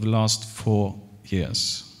year for the last 4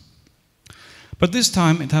 years. But this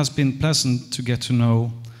time it has been pleasant to get to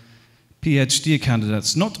know PhD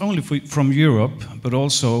candidates, not only from Europe, but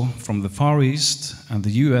also from the Far East and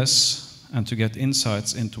the US, and to get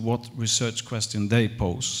insights into what research question they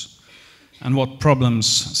pose and what problems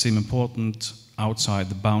seem important outside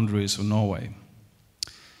the boundaries of Norway.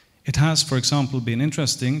 It has, for example, been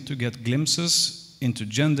interesting to get glimpses into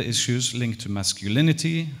gender issues linked to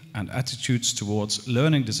masculinity and attitudes towards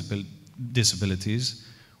learning disabilities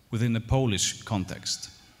within the Polish context.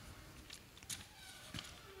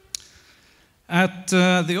 At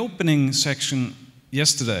the opening section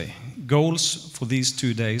yesterday, goals for these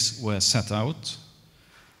 2 days were set out.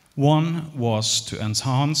 One was to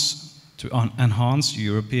enhance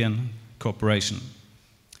European cooperation.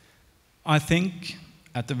 I think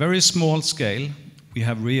at a very small scale, we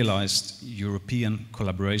have realized European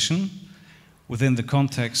collaboration within the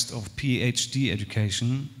context of PhD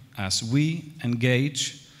education as we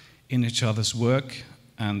engage in each other's work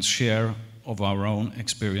and share of our own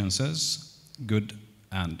experiences, good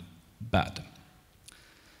and bad.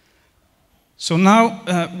 So now,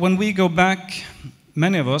 when we go back,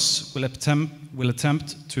 many of us will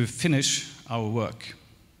attempt to finish our work.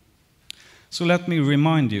 So let me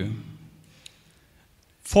remind you,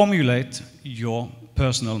 formulate your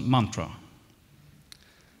personal mantra.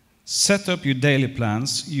 Set up your daily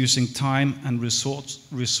plans using time and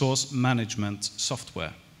resource management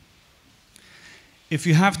software. If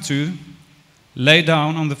you have to, lay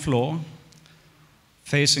down on the floor,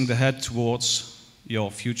 facing the head towards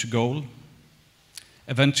your future goal.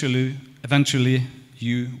 Eventually,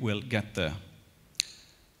 you will get there.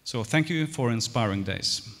 So thank you for inspiring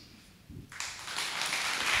days.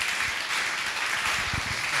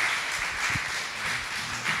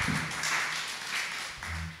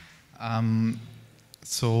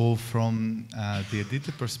 So from the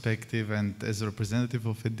EDiTE perspective and as a representative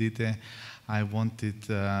of EDiTE, I wanted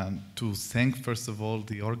to thank, first of all,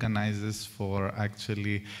 the organizers for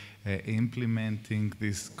actually implementing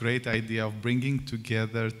this great idea of bringing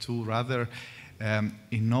together two rather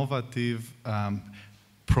innovative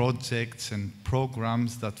projects and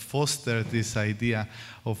programs that foster this idea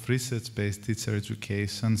of research-based teacher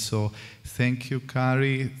education. So thank you,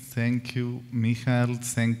 Kari, thank you, Michael,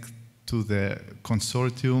 thank to the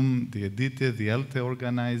consortium, the EDiTE, the ELTE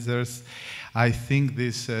organizers. I think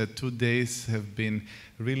these 2 days have been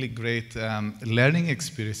really great learning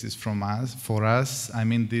experiences for us. I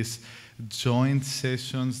mean, these joint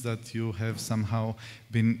sessions that you have somehow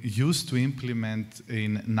been used to implement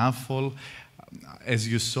in NAFOL, as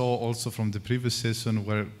you saw also from the previous session,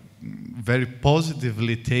 were very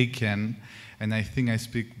positively taken. And I think I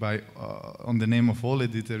speak on the name of all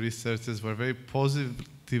EDiTE researchers, were very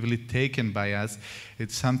positively taken by us.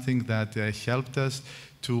 It's something that helped us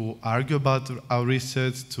to argue about our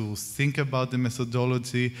research, to think about the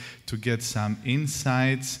methodology, to get some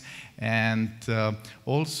insights, and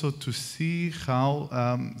also to see how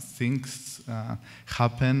things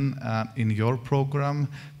happen in your program,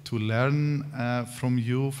 to learn from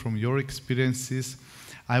you, from your experiences.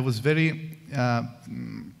 I was very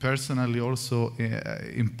personally also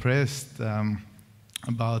impressed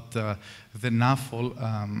about the NAFOL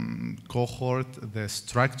cohort, the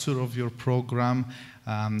structure of your program,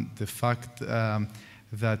 the fact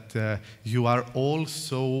that you are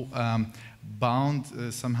also bound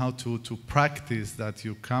somehow to practice, that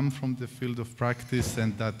you come from the field of practice,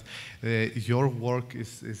 and that your work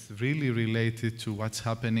is really related to what's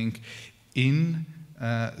happening in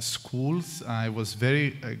schools. I was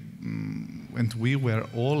very, and we were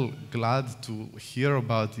all glad to hear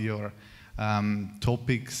about your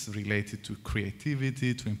topics related to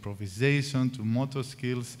creativity, to improvisation, to motor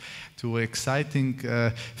skills, to exciting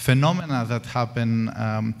phenomena that happen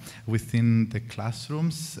within the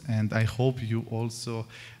classrooms. And I hope you also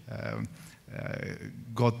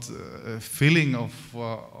got a feeling of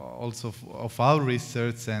also of our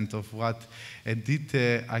research and of what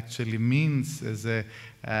EDiTE actually means as a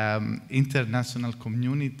international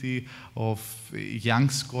community of young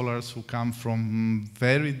scholars who come from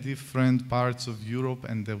very different parts of Europe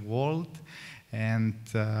and the world. And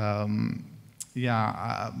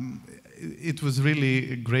it was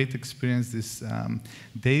really a great experience these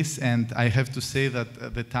days, and I have to say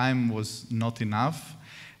that the time was not enough,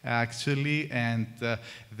 actually, and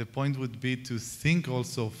the point would be to think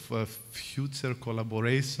also of future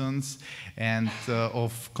collaborations and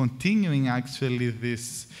of continuing actually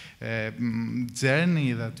this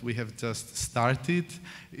journey that we have just started,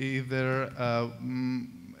 either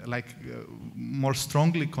more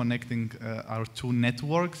strongly connecting our two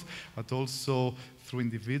networks, but also through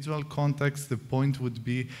individual contacts. The point would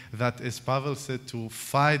be that, as Pavel said, to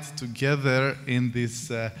fight together in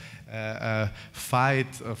this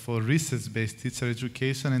fight for research-based teacher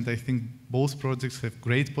education, and I think both projects have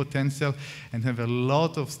great potential and have a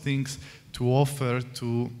lot of things to offer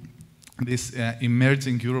to this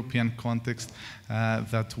emerging European context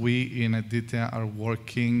that we in EDiTE are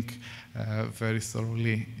working very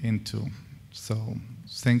thoroughly into. So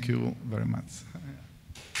thank you very much.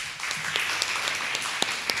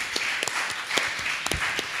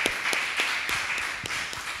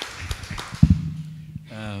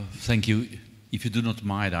 Thank you. If you do not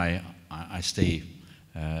mind, I stay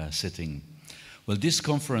sitting. Well, this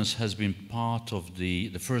conference has been part of the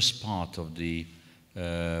first part of the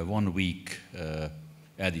 1 week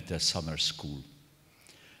EDiTE summer school.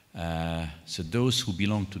 So those who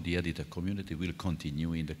belong to the EDiTE community will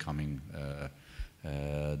continue in the coming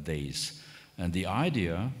days. And the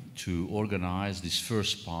idea to organize this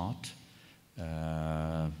first part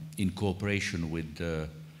in cooperation with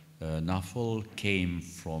NAFOL came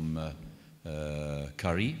from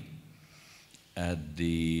Kari at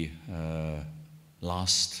the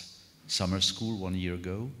last summer school 1 year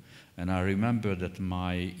ago. And I remember that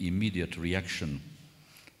my immediate reaction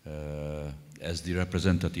as the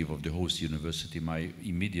representative of the host university, my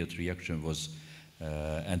immediate reaction was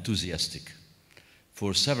enthusiastic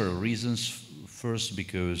for several reasons. First,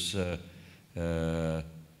 because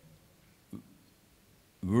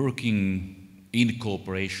working in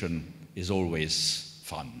cooperation is always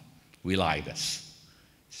fun. We like this.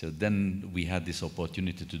 So then we had this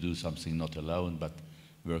opportunity to do something not alone, but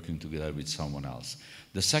working together with someone else.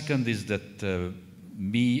 The second is that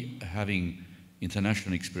me having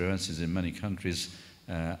international experiences in many countries,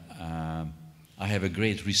 I have a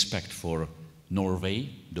great respect for Norway,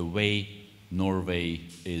 the way Norway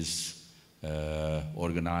is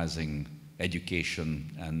organizing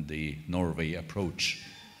education and the Norway approach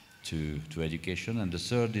to education. And the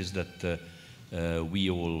third is that we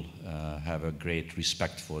all have a great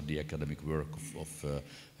respect for the academic work of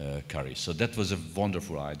Kari. So that was a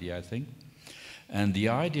wonderful idea, I think. And the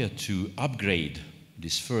idea to upgrade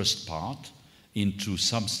this first part into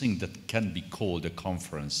something that can be called a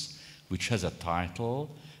conference, which has a title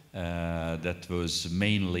that was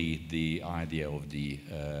mainly the idea of the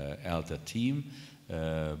ELTE team,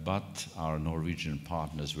 but our Norwegian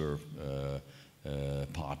partners were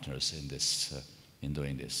partners in this, in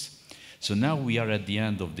doing this. So now we are at the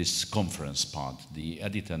end of this conference part, the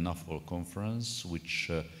EDiTE-NAFOL Conference,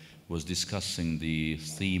 which was discussing the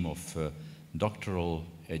theme of doctoral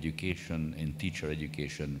education and teacher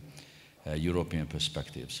education, European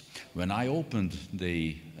perspectives. When I opened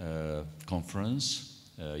the conference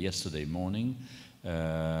yesterday morning,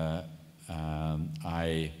 I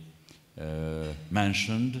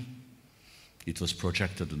mentioned, it was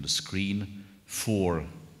projected on the screen, 4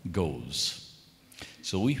 goals.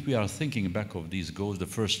 So if we are thinking back of these goals, the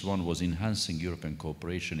first one was enhancing European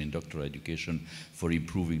cooperation in doctoral education for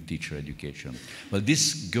improving teacher education. Well,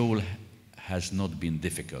 this goal has not been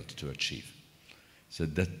difficult to achieve. So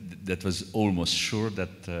that was almost sure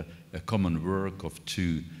that a common work of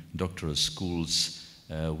 2 doctoral schools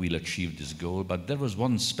will achieve this goal. But there was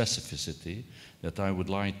one specificity that I would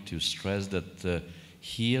like to stress, that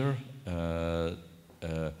here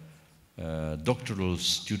doctoral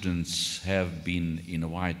students have been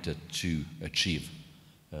invited to achieve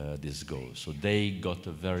this goal. So they got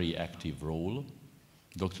a very active role,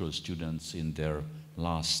 doctoral students in their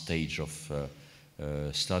last stage of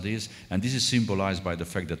studies. And this is symbolized by the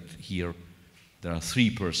fact that here there are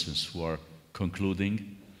 3 persons who are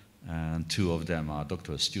concluding, and 2 of them are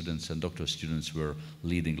doctoral students, and doctoral students were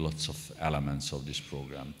leading lots of elements of this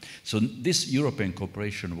program. So this European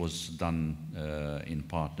cooperation was done in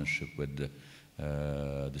partnership with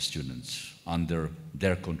the students, under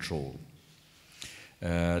their control.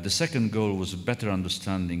 The second goal was a better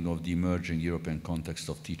understanding of the emerging European context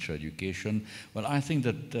of teacher education. Well, I think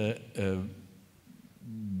that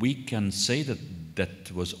we can say that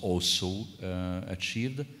that was also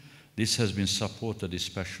achieved. This has been supported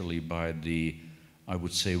especially by the, I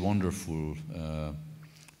would say, wonderful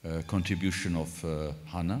contribution of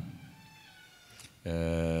Hannah,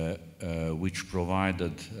 which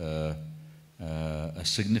provided a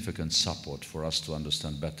significant support for us to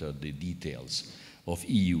understand better the details of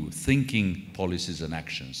EU thinking, policies and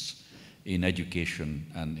actions in education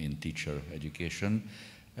and in teacher education.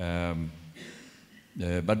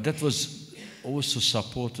 But that was also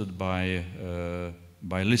supported by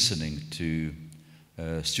listening to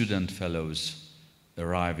student fellows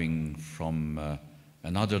arriving from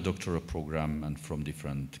another doctoral program and from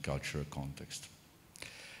different cultural contexts.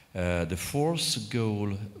 The fourth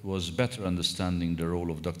goal was better understanding the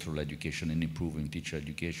role of doctoral education in improving teacher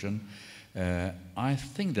education. I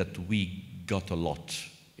think that we got a lot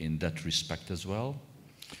in that respect as well.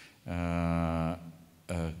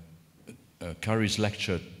 Kari's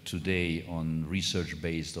lecture today on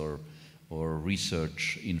research-based or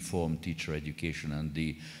research-informed teacher education and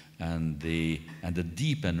the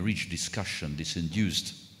deep and rich discussion this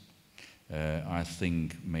induced, I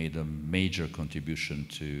think, made a major contribution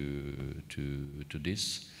to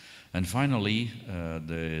this. And finally,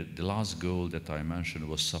 the last goal that I mentioned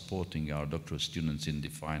was supporting our doctoral students in the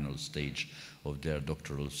final stage of their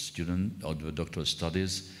doctoral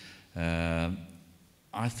studies.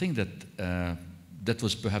 I think that that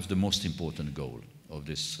was perhaps the most important goal of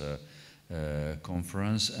this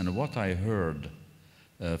conference. And what I heard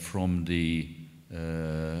from the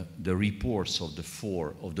reports of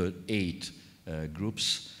the 8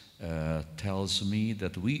 groups tells me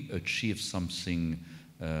that we achieved something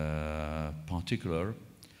particular,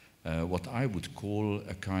 what I would call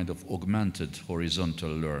a kind of augmented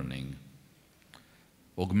horizontal learning.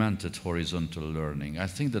 Augmented horizontal learning. I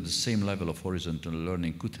think that the same level of horizontal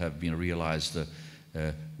learning could have been realized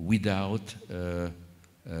without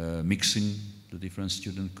mixing the different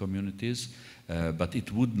student communities, but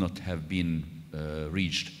it would not have been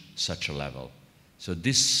reached such a level. So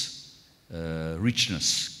this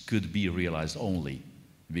richness could be realized only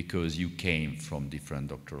because you came from different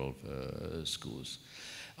doctoral schools.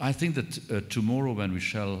 I think that tomorrow, when we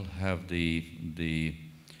shall have the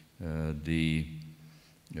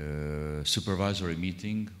supervisory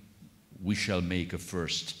meeting, we shall make a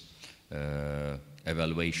first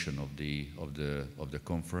evaluation of the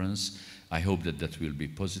conference. I hope that that will be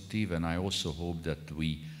positive, and I also hope that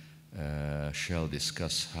we shall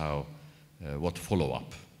discuss how what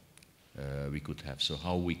follow-up we could have, so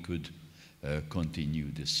how we could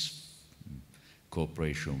continue this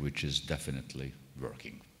cooperation, which is definitely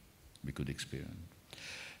working. We could experience.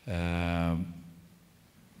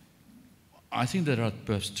 I think there are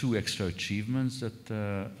perhaps two extra achievements that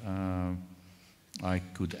I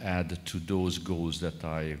could add to those goals that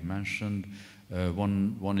I mentioned.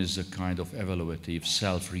 One is a kind of evaluative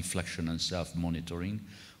self-reflection and self-monitoring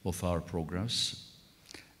of our progress.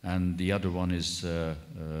 And the other one is,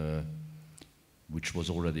 which was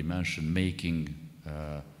already mentioned, making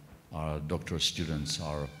our doctoral students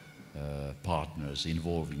our partners,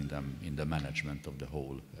 involving them in the management of the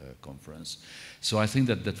whole conference. So I think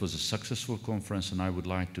that that was a successful conference, and I would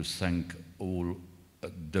like to thank all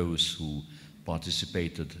those who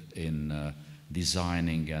participated in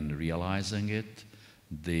designing and realizing it,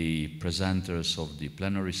 the presenters of the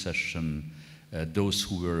plenary session, those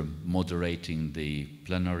who were moderating the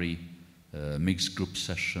plenary mixed group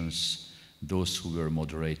sessions, those who were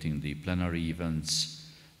moderating the plenary events,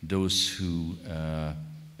 those who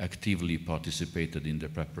actively participated in the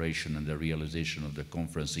preparation and the realization of the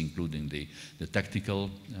conference, including the technical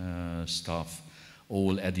staff,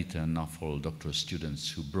 all EDiTE-NAFOL doctoral students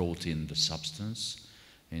who brought in the substance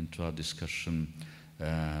into our discussion,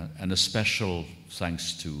 and a special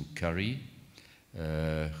thanks to Kari,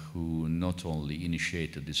 who not only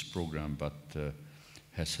initiated this program, but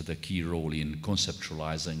has had a key role in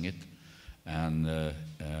conceptualizing it and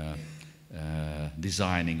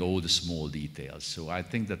designing all the small details. So I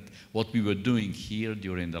think that what we were doing here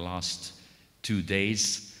during the last 2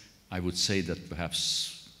 days, I would say that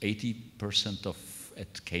perhaps 80% of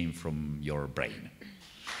it came from your brain.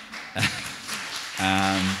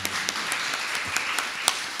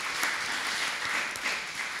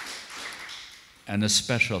 And a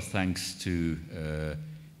special thanks to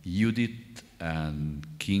Judith and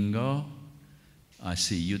Kinga. I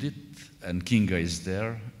see Judith, and Kinga is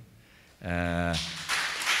there.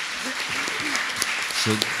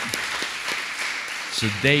 So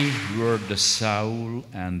they were the soul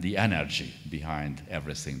and the energy behind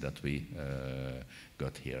everything that we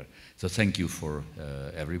got here. So thank you for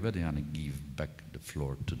everybody, and I give back the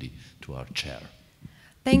floor to our chair.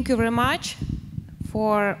 Thank you very much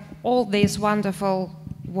for all these wonderful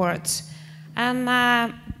words.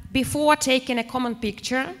 And before taking a common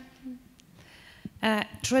picture,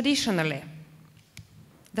 traditionally,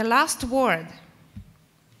 the last word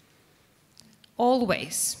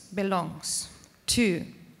always belongs to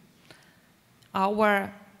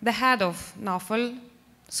the head of NAFOL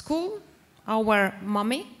school, our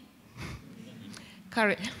mummy,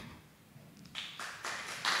 Kari.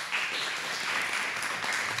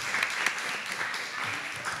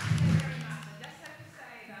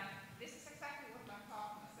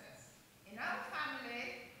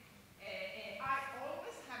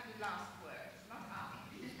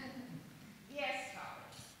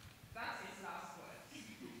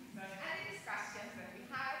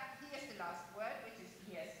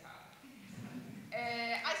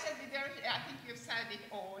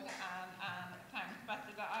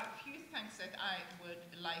 That I would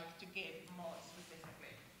like to give more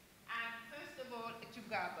specifically. And first of all, to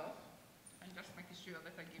Gábor, I'm just making sure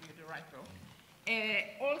that I give you the right role.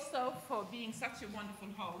 Also for being such a wonderful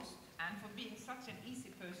host and for being such an easy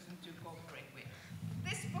person to cooperate with.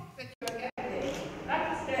 This book that you are getting,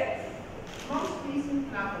 that is the most recent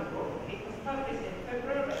NAFOL book. It was published in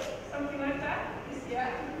February, something like that, this year.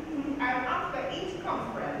 And after each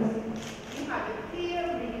conference, we had a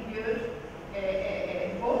peer-reviewed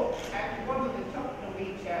book at one of the top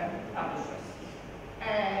Norwegian publishers.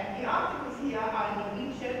 The articles here are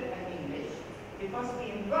Norwegian and English, because we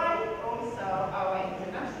invite also our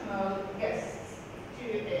international guests to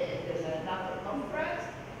the NAFOL conference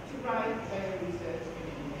to write their research in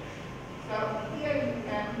English. So here you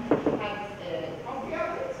can have a copy of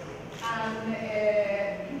it, and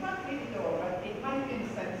you can't read it all, but it might be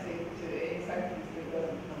insensitive to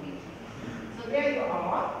Norwegian. So there you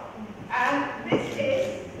are. And this is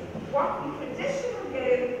what we traditionally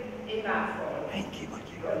give in NAFOL.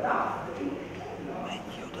 You're laughing.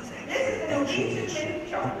 This is the Norwegian milk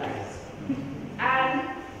chocolate. And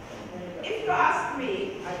if you ask me,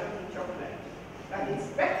 I don't eat chocolate, but it's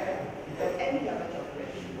better than any other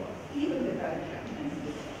chocolate in the world, even the Belgian.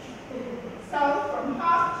 So from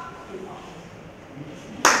heart to heart.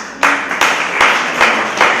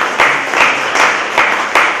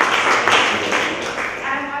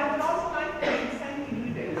 And I would also like to thank you,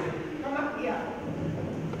 come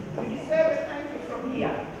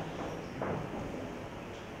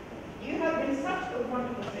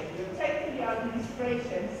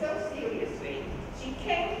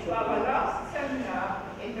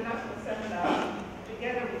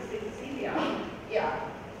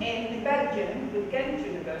in Belgium with Ghent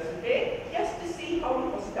University just to see how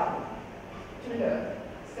it was done, to learn.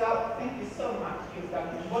 So thank you so much. You've done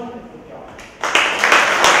a wonderful job.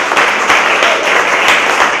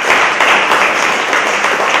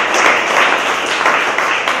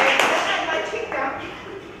 And my chica,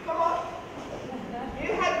 come on.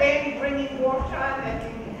 You have been bringing water and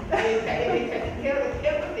taking care of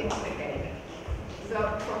everything again. So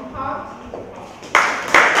from heart.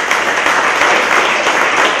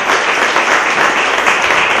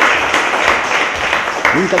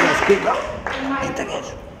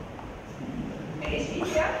 Is she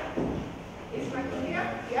here? Is Michael here?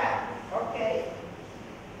 Yeah? Okay.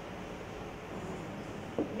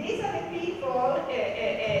 These are the people at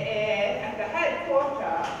the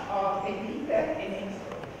headquarters of EDiTE in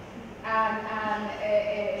Innsbruck. And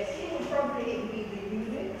she will probably be the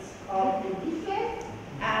units of EDiTE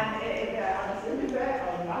and Anna Silverberg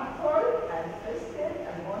of NAFOL and Oystein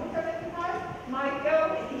and Monica. Michael,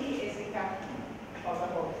 he is the captain of the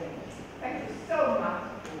whole thing. Thank you so much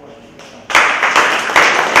for what you've done.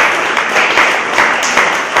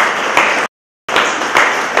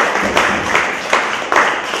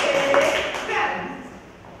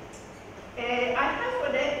 I have for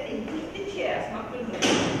the EDiTE chairs, not the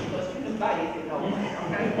because you can buy it in Norway,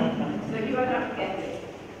 okay? So you are not getting it.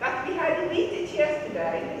 But we had EDiTE chairs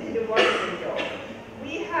today, we did a wonderful job.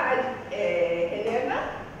 We had Helena.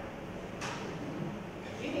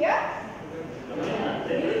 You here?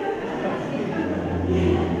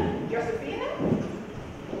 Josephina?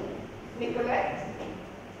 Nicolette?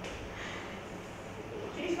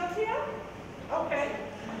 She's not here? Okay.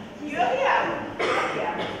 You're here?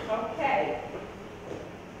 Yeah. Okay.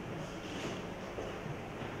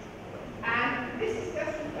 And this is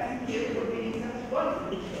just to thank you for being such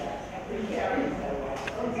wonderful chairs and preparing so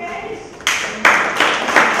well. Okay?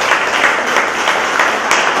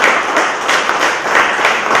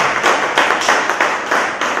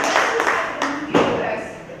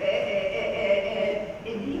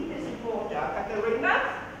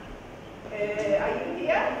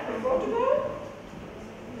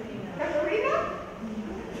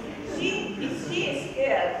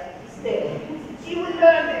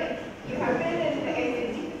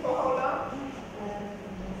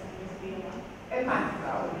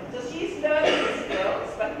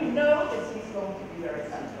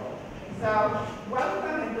 So,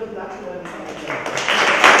 welcome and good luck learning.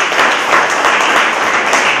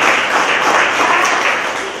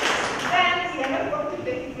 Then we are not going to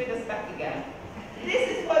take it with us back again. This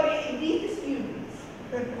is for the EDiTE students.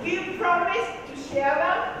 We promise to share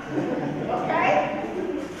them, okay?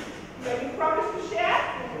 So you promise to share,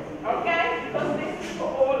 okay? Because this is for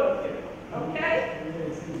all of you, okay?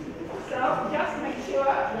 So just make sure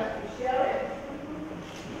that you share it.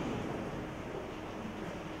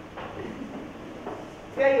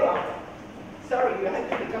 There you are. Sorry, you had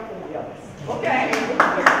to pick up all the others. Okay.